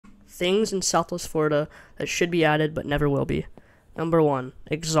things in Southwest Florida that should be added but never will be. Number 1,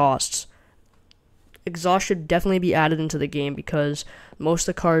 exhausts. Exhaust should definitely be added into the game because most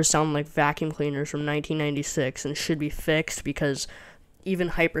of the cars sound like vacuum cleaners from 1996 and should be fixed because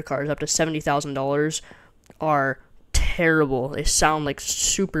even hypercars up to $70,000 are terrible. They sound like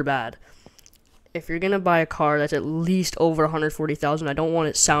super bad. If you're going to buy a car that's at least over $140,000, I don't want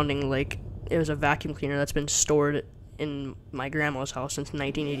it sounding like it was a vacuum cleaner that's been stored in my grandma's house since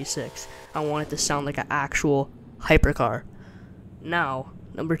 1986. I want it to sound like an actual hypercar. Now,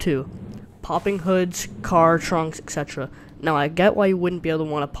 number 2, popping hoods, car trunks, etc. Now, I get why you wouldn't be able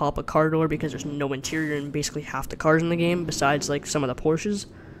to want to pop a car door because there's no interior in basically half the cars in the game besides like some of the Porsches,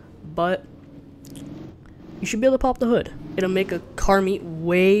 but you should be able to pop the hood. It'll make a car meet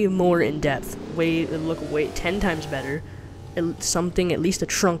way more in depth. It'll look way 10 times better. Something, at least the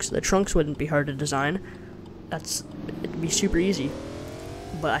trunks wouldn't be hard to design. It'd be super easy.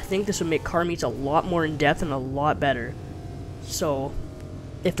 But I think this would make car meets a lot more in depth and a lot better. So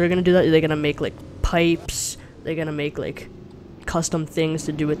if they're gonna do that, they're gonna make like pipes, they're gonna make like custom things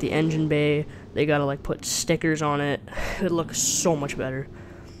to do with the engine bay, they gotta like put stickers on it. It looks so much better.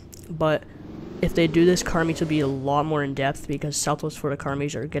 But if they do this, car meets will be a lot more in depth because Southwest Florida car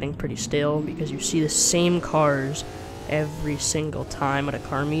meets are getting pretty stale because you see the same cars every single time at a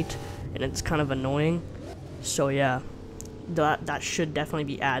car meet and it's kind of annoying. So yeah, that should definitely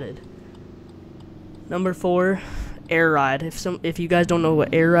be added. Number 4, air ride. If you guys don't know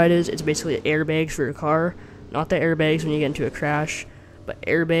what air ride is, it's basically airbags for your car. Not the airbags when you get into a crash, but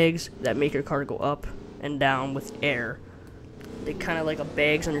airbags that make your car go up and down with air. They kind of like a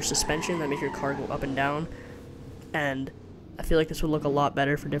bags on your suspension that make your car go up and down. And I feel like this would look a lot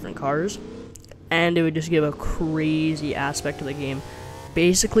better for different cars. And it would just give a crazy aspect to the game.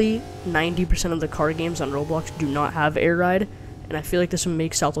 Basically, 90% of the car games on Roblox do not have air ride. And I feel like this would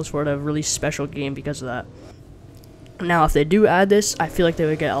make Southwest Florida a really special game because of that. Now, if they do add this, I feel like they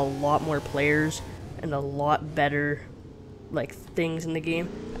would get a lot more players and a lot better like things in the game.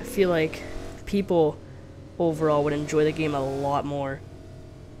 I feel like people overall would enjoy the game a lot more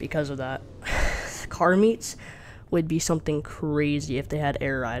because of that. Car meets would be something crazy if they had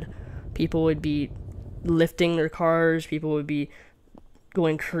air ride. People would be lifting their cars, people would be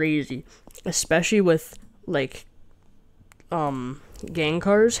going crazy, especially with like gang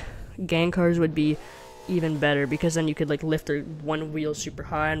cars. Gang cars would be even better because then you could like lift their one wheel super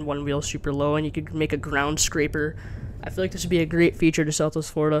high and one wheel super low and you could make a ground scraper. I feel like this would be a great feature to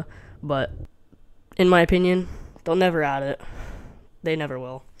Southwest Florida, but in my opinion, they'll never add it. They never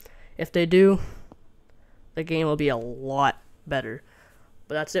will. If they do, the game will be a lot better.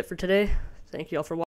 But that's it for today. Thank you all for watching.